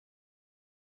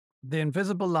The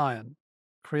Invisible Lion,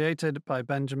 created by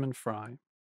Benjamin Fry.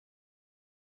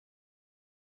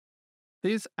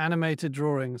 These animated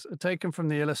drawings are taken from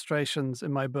the illustrations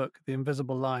in my book, The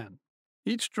Invisible Lion.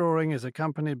 Each drawing is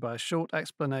accompanied by a short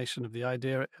explanation of the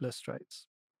idea it illustrates.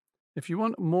 If you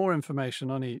want more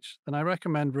information on each, then I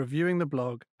recommend reviewing the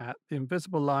blog at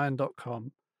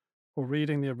theinvisiblelion.com or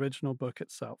reading the original book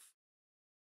itself.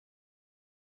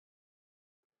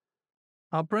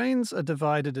 Our brains are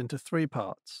divided into three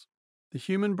parts: the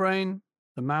human brain,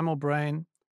 the mammal brain,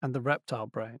 and the reptile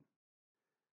brain.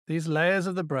 These layers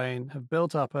of the brain have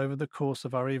built up over the course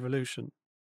of our evolution.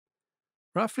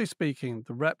 Roughly speaking,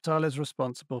 the reptile is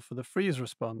responsible for the freeze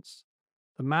response,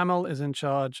 the mammal is in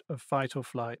charge of fight or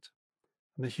flight,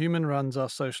 and the human runs our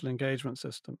social engagement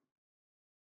system.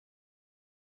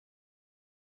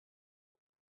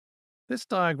 This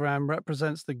diagram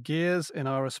represents the gears in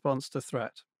our response to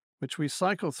threat, which we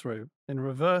cycle through in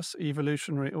reverse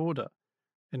evolutionary order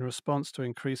in response to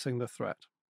increasing the threat.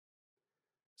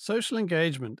 Social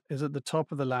engagement is at the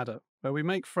top of the ladder, where we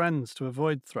make friends to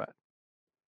avoid threat.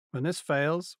 When this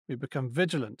fails, we become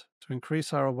vigilant to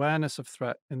increase our awareness of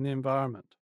threat in the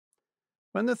environment.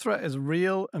 When the threat is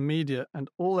real, immediate, and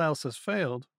all else has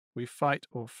failed, we fight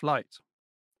or flight.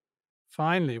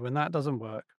 Finally, when that doesn't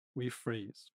work, we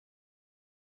freeze.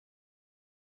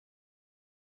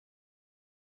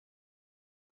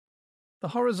 The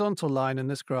horizontal line in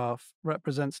this graph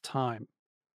represents time,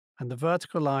 and the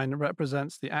vertical line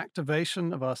represents the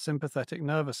activation of our sympathetic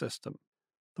nervous system,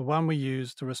 the one we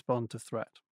use to respond to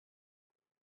threat.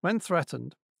 When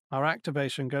threatened, our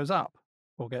activation goes up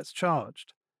or gets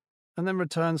charged, and then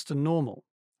returns to normal,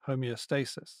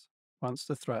 homeostasis, once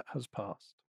the threat has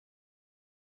passed.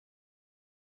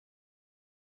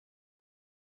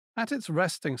 At its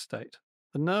resting state,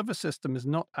 the nervous system is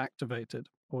not activated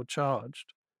or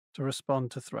charged to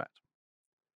respond to threat.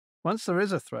 Once there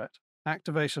is a threat,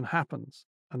 activation happens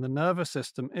and the nervous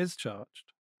system is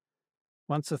charged.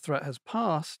 Once the threat has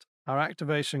passed, our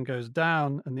activation goes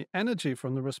down and the energy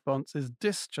from the response is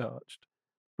discharged,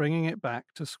 bringing it back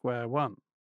to square one.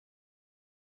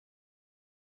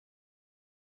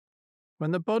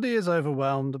 When the body is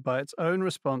overwhelmed by its own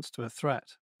response to a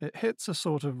threat, it hits a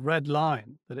sort of red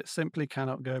line that it simply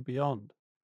cannot go beyond.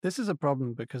 This is a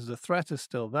problem because the threat is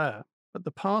still there, but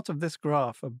the part of this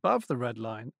graph above the red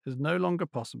line is no longer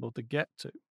possible to get to.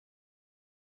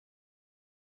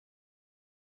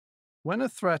 When a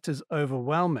threat is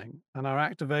overwhelming and our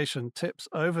activation tips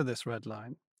over this red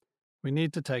line, we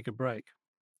need to take a break.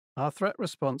 Our threat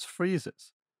response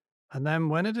freezes, and then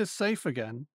when it is safe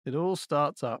again, it all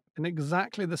starts up in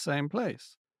exactly the same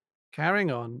place, carrying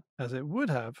on as it would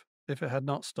have if it had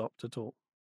not stopped at all.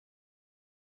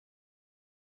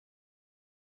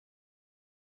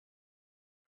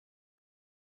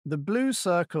 The blue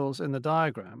circles in the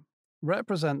diagram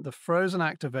represent the frozen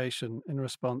activation in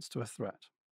response to a threat.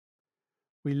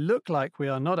 We look like we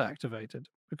are not activated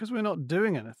because we're not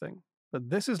doing anything,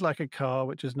 but this is like a car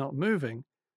which is not moving,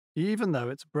 even though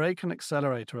its brake and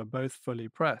accelerator are both fully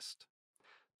pressed.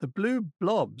 The blue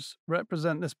blobs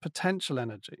represent this potential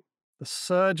energy, the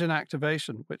surge in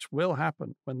activation which will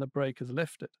happen when the brake is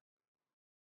lifted.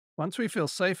 Once we feel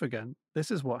safe again,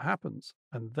 this is what happens,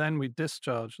 and then we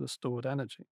discharge the stored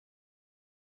energy.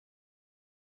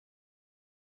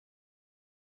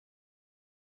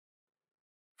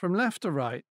 From left to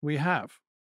right, we have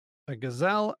a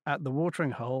gazelle at the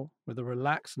watering hole with a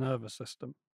relaxed nervous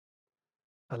system.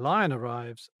 A lion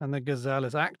arrives, and the gazelle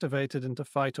is activated into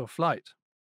fight or flight.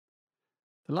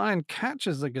 The lion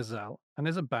catches the gazelle and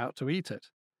is about to eat it,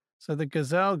 so the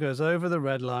gazelle goes over the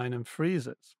red line and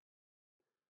freezes.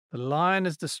 The lion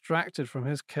is distracted from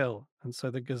his kill, and so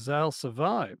the gazelle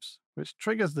survives, which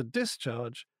triggers the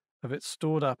discharge of its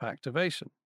stored up activation.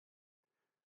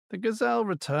 The gazelle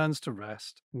returns to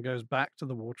rest and goes back to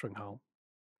the watering hole.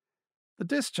 The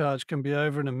discharge can be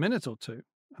over in a minute or two,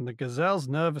 and the gazelle's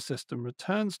nervous system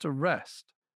returns to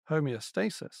rest,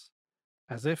 homeostasis,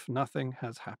 as if nothing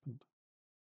has happened.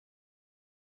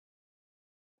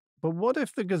 But what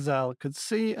if the gazelle could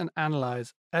see and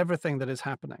analyze everything that is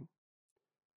happening?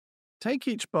 Take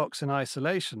each box in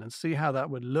isolation and see how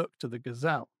that would look to the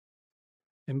gazelle.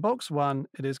 In box 1,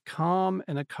 it is calm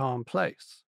in a calm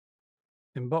place.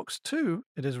 In box 2,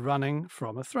 it is running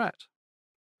from a threat.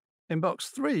 In box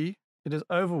 3, it is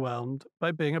overwhelmed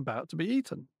by being about to be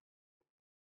eaten.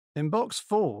 In box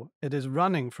 4, it is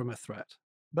running from a threat,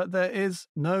 but there is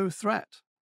no threat.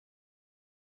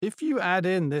 If you add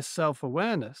in this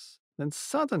self-awareness, then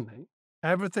suddenly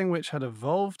everything which had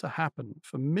evolved to happen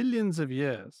for millions of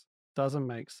years doesn't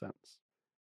make sense.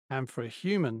 And for a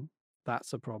human,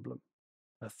 that's a problem,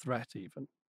 a threat even.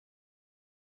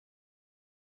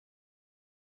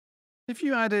 If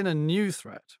you add in a new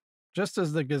threat, just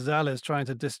as the gazelle is trying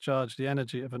to discharge the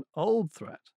energy of an old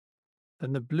threat,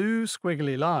 then the blue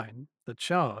squiggly line, the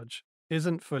charge,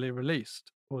 isn't fully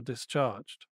released or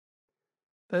discharged.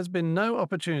 There's been no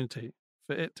opportunity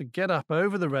for it to get up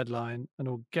over the red line and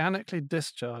organically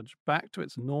discharge back to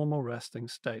its normal resting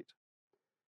state.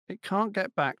 It can't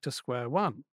get back to square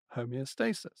one,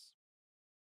 homeostasis.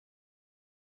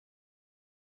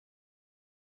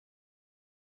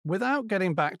 Without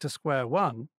getting back to square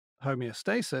one,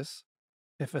 homeostasis,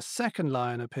 if a second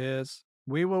line appears,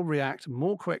 we will react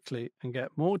more quickly and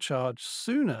get more charge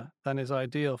sooner than is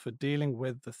ideal for dealing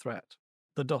with the threat,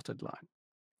 the dotted line.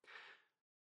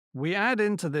 We add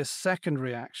into this second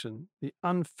reaction the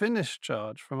unfinished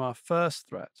charge from our first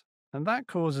threat, and that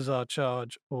causes our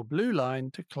charge or blue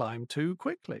line to climb too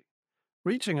quickly,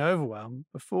 reaching overwhelm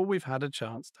before we've had a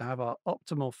chance to have our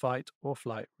optimal fight or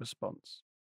flight response.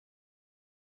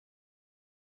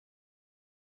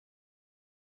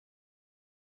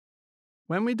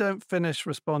 When we don't finish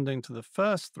responding to the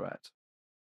first threat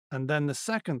and then the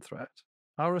second threat,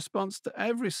 our response to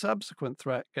every subsequent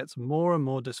threat gets more and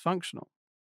more dysfunctional.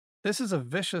 This is a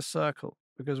vicious circle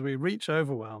because we reach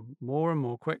overwhelm more and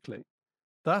more quickly,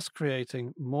 thus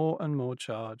creating more and more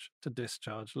charge to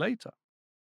discharge later.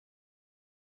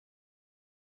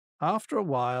 After a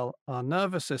while, our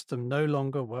nervous system no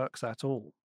longer works at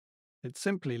all. It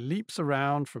simply leaps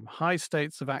around from high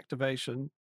states of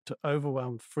activation to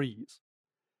overwhelmed freeze.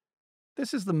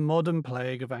 This is the modern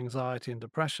plague of anxiety and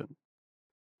depression.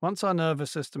 Once our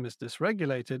nervous system is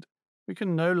dysregulated, we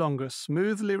can no longer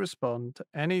smoothly respond to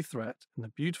any threat in the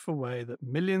beautiful way that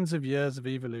millions of years of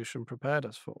evolution prepared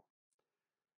us for.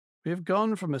 We have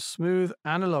gone from a smooth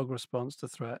analog response to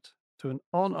threat to an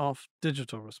on off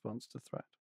digital response to threat.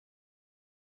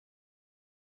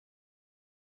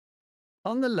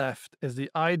 On the left is the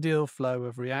ideal flow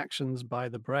of reactions by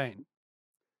the brain.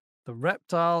 The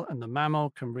reptile and the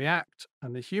mammal can react,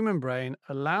 and the human brain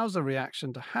allows a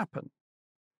reaction to happen.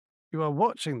 You are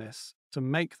watching this to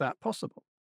make that possible.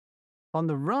 On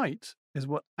the right is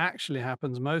what actually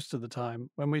happens most of the time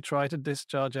when we try to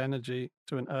discharge energy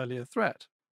to an earlier threat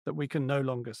that we can no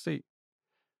longer see.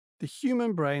 The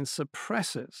human brain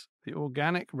suppresses the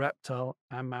organic reptile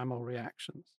and mammal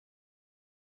reactions.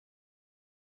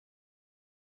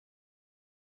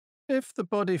 If the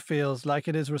body feels like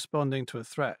it is responding to a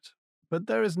threat, but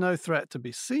there is no threat to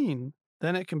be seen,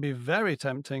 then it can be very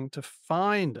tempting to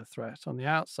find a threat on the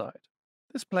outside.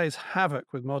 This plays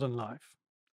havoc with modern life.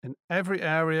 In every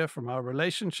area, from our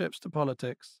relationships to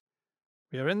politics,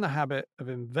 we are in the habit of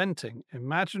inventing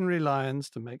imaginary lions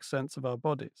to make sense of our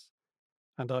bodies,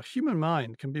 and our human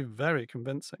mind can be very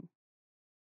convincing.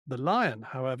 The lion,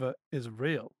 however, is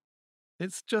real.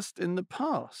 It's just in the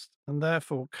past and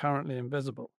therefore currently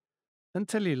invisible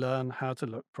until you learn how to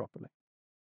look properly.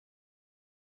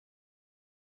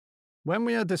 When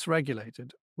we are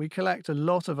dysregulated, we collect a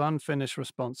lot of unfinished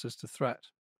responses to threat.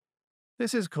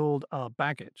 This is called our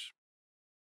baggage.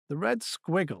 The red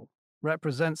squiggle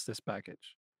represents this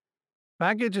baggage.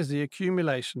 Baggage is the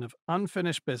accumulation of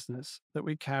unfinished business that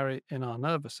we carry in our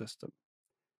nervous system.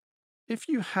 If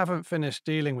you haven't finished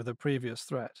dealing with a previous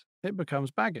threat, it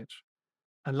becomes baggage.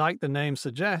 And like the name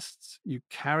suggests, you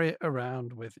carry it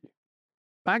around with you.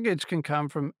 Baggage can come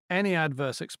from any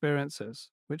adverse experiences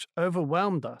which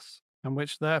overwhelmed us and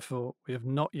which therefore we have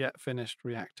not yet finished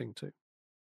reacting to.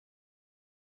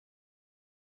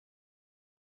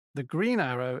 The green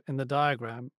arrow in the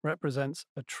diagram represents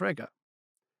a trigger.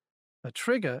 A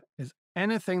trigger is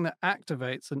anything that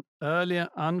activates an earlier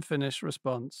unfinished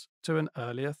response to an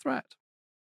earlier threat.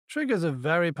 Triggers are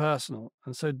very personal,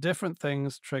 and so different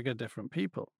things trigger different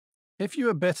people. If you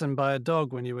were bitten by a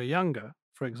dog when you were younger,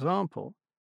 for example,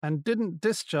 and didn't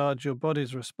discharge your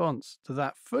body's response to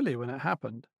that fully when it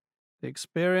happened, the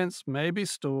experience may be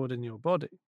stored in your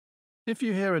body. If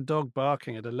you hear a dog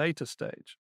barking at a later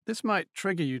stage, this might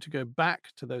trigger you to go back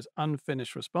to those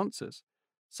unfinished responses,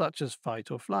 such as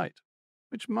fight or flight,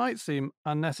 which might seem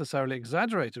unnecessarily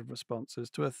exaggerated responses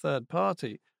to a third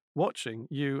party watching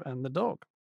you and the dog.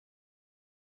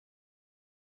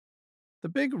 The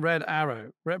big red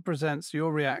arrow represents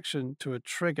your reaction to a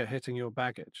trigger hitting your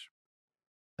baggage.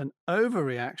 An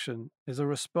overreaction is a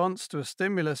response to a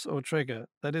stimulus or trigger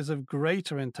that is of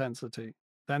greater intensity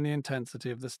than the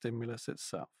intensity of the stimulus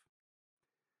itself.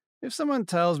 If someone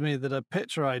tells me that a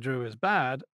picture I drew is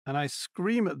bad, and I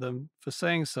scream at them for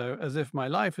saying so as if my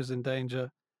life is in danger,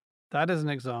 that is an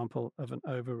example of an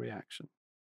overreaction.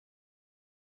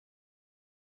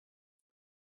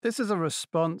 This is a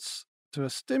response to a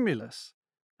stimulus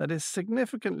that is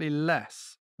significantly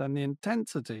less than the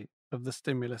intensity of the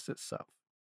stimulus itself.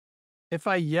 If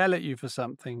I yell at you for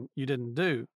something you didn't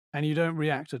do and you don't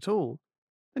react at all,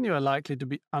 then you are likely to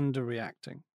be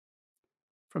underreacting.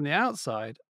 From the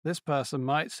outside, this person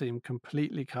might seem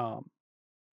completely calm,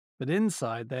 but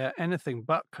inside they are anything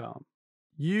but calm.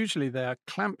 Usually they are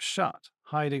clamped shut,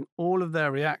 hiding all of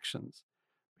their reactions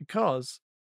because,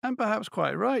 and perhaps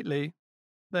quite rightly,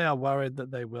 they are worried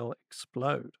that they will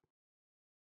explode.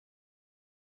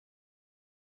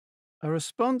 A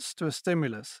response to a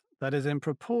stimulus that is in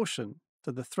proportion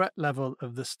to the threat level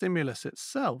of the stimulus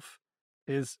itself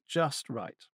is just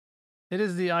right. It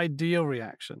is the ideal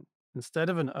reaction instead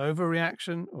of an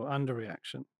overreaction or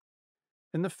underreaction.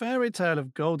 In the fairy tale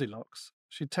of Goldilocks,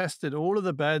 she tested all of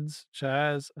the beds,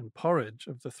 chairs, and porridge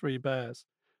of the three bears,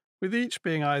 with each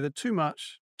being either too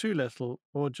much, too little,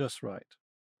 or just right.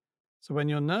 So when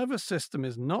your nervous system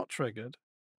is not triggered,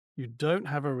 you don't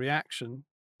have a reaction,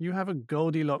 you have a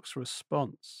Goldilocks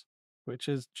response, which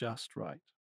is just right.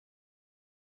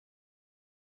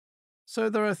 So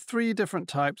there are three different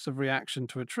types of reaction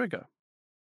to a trigger.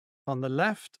 On the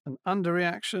left, an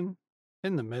underreaction,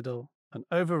 in the middle, an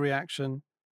overreaction,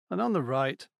 and on the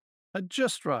right, a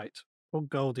just right or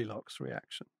Goldilocks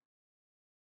reaction.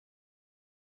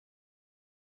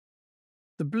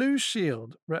 The blue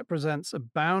shield represents a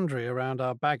boundary around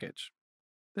our baggage.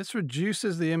 This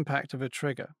reduces the impact of a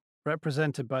trigger,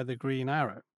 represented by the green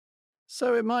arrow.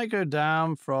 So it might go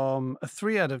down from a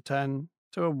 3 out of 10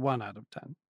 to a 1 out of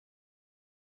 10.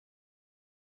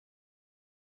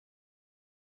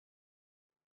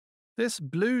 This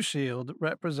blue shield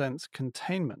represents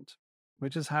containment,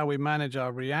 which is how we manage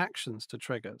our reactions to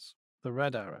triggers, the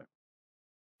red arrow.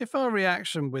 If our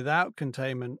reaction without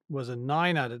containment was a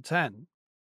 9 out of 10,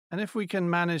 and if we can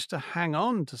manage to hang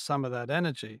on to some of that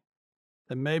energy,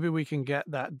 then maybe we can get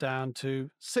that down to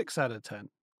 6 out of 10,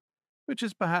 which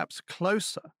is perhaps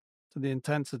closer to the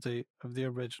intensity of the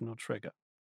original trigger.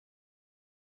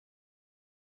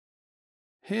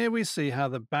 Here we see how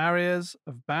the barriers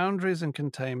of boundaries and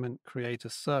containment create a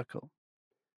circle.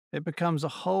 It becomes a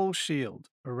whole shield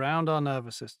around our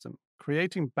nervous system,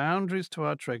 creating boundaries to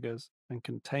our triggers and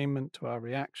containment to our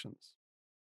reactions.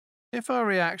 If our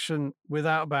reaction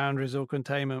without boundaries or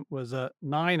containment was a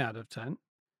 9 out of 10,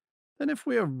 then if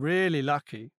we are really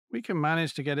lucky, we can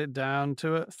manage to get it down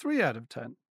to a 3 out of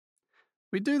 10.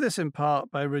 We do this in part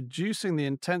by reducing the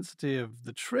intensity of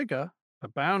the trigger, a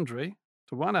boundary,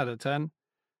 to 1 out of 10,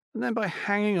 and then by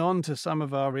hanging on to some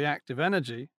of our reactive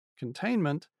energy,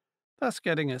 containment, thus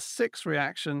getting a 6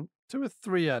 reaction to a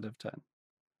 3 out of 10.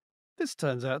 This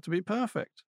turns out to be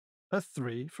perfect. A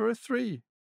 3 for a 3.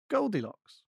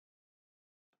 Goldilocks.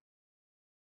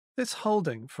 This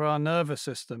holding for our nervous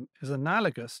system is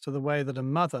analogous to the way that a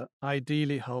mother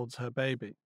ideally holds her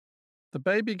baby. The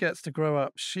baby gets to grow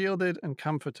up shielded and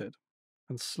comforted,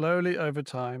 and slowly over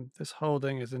time, this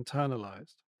holding is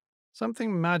internalized.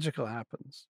 Something magical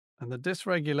happens, and the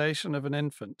dysregulation of an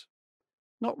infant,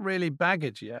 not really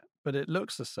baggage yet, but it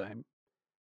looks the same,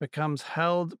 becomes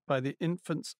held by the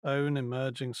infant's own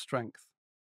emerging strength.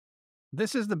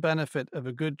 This is the benefit of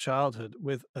a good childhood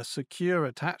with a secure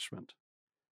attachment.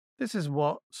 This is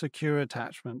what secure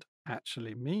attachment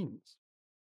actually means.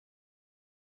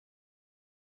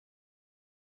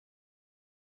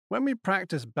 When we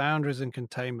practice boundaries and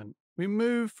containment, we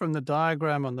move from the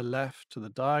diagram on the left to the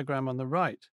diagram on the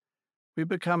right. We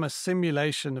become a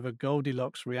simulation of a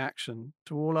Goldilocks reaction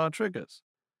to all our triggers,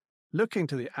 looking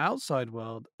to the outside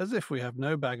world as if we have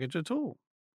no baggage at all.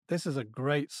 This is a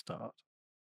great start.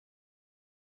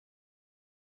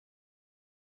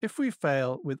 If we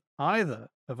fail with either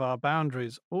of our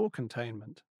boundaries or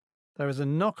containment, there is a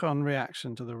knock-on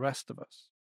reaction to the rest of us.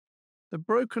 The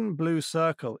broken blue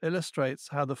circle illustrates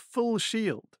how the full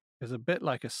shield is a bit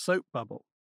like a soap bubble.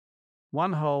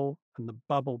 One hole and the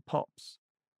bubble pops,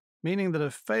 meaning that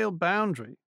a failed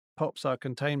boundary pops our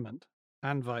containment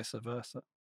and vice versa.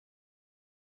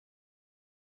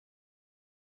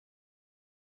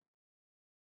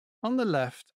 On the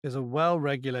left is a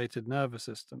well-regulated nervous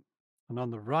system, and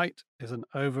on the right is an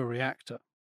overreactor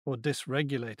or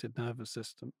dysregulated nervous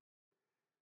system.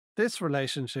 This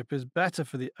relationship is better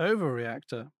for the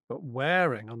overreactor, but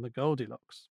wearing on the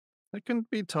Goldilocks. It can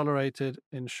be tolerated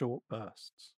in short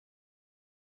bursts.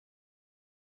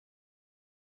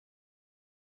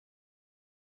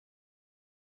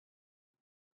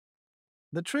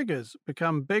 The triggers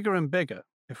become bigger and bigger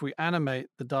if we animate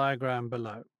the diagram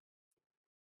below.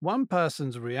 One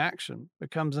person's reaction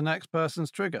becomes the next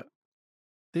person's trigger.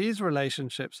 These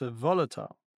relationships are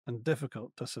volatile and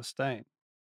difficult to sustain.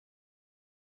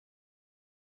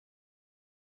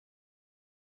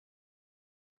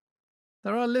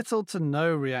 There are little to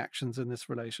no reactions in this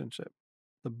relationship.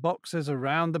 The boxes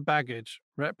around the baggage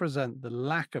represent the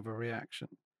lack of a reaction,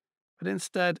 but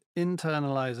instead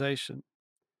internalization.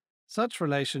 Such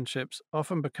relationships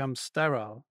often become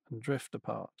sterile and drift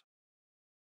apart.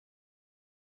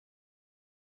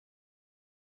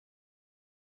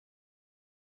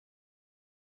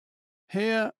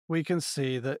 Here we can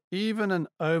see that even an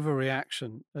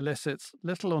overreaction elicits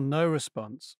little or no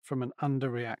response from an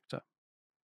underreactor.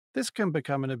 This can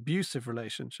become an abusive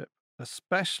relationship,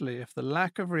 especially if the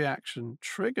lack of reaction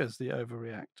triggers the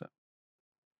overreactor.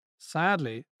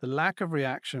 Sadly, the lack of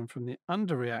reaction from the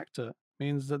underreactor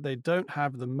means that they don't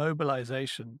have the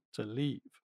mobilization to leave.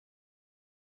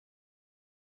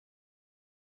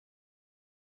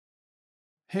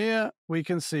 Here we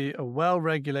can see a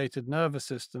well-regulated nervous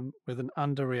system with an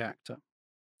underreactor.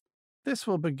 This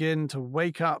will begin to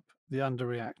wake up the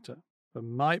underreactor, but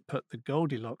might put the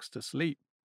Goldilocks to sleep.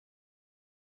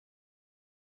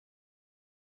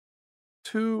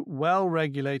 Two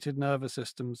well-regulated nervous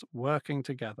systems working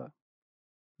together.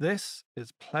 This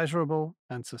is pleasurable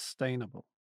and sustainable.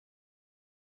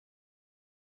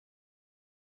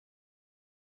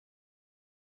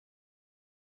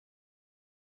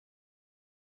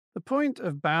 The point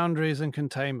of boundaries and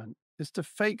containment is to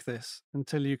fake this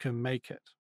until you can make it.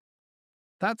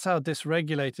 That's how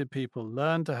dysregulated people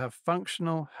learn to have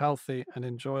functional, healthy, and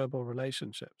enjoyable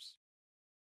relationships.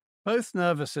 Both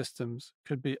nervous systems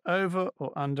could be over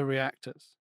or under reactors,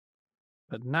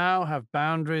 but now have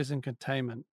boundaries and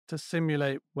containment to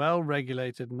simulate well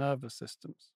regulated nervous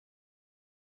systems.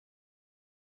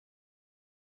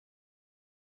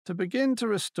 To begin to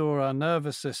restore our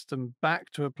nervous system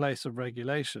back to a place of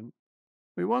regulation,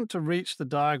 we want to reach the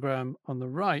diagram on the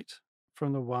right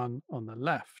from the one on the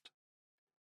left.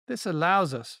 This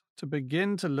allows us to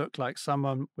begin to look like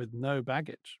someone with no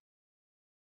baggage.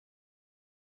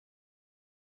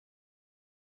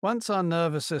 Once our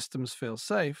nervous systems feel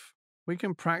safe, we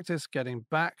can practice getting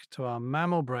back to our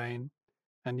mammal brain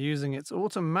and using its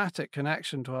automatic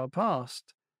connection to our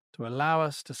past to allow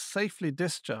us to safely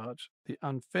discharge the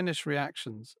unfinished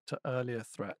reactions to earlier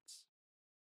threats.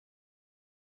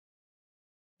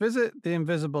 Visit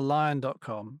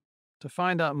theinvisiblelion.com to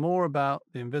find out more about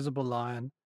the invisible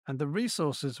lion and the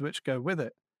resources which go with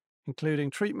it, including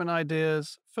treatment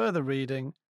ideas, further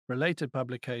reading, related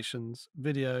publications,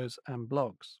 videos, and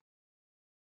blogs.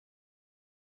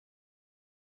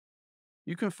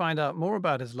 You can find out more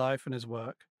about his life and his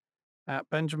work at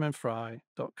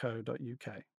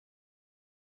benjaminfry.co.uk.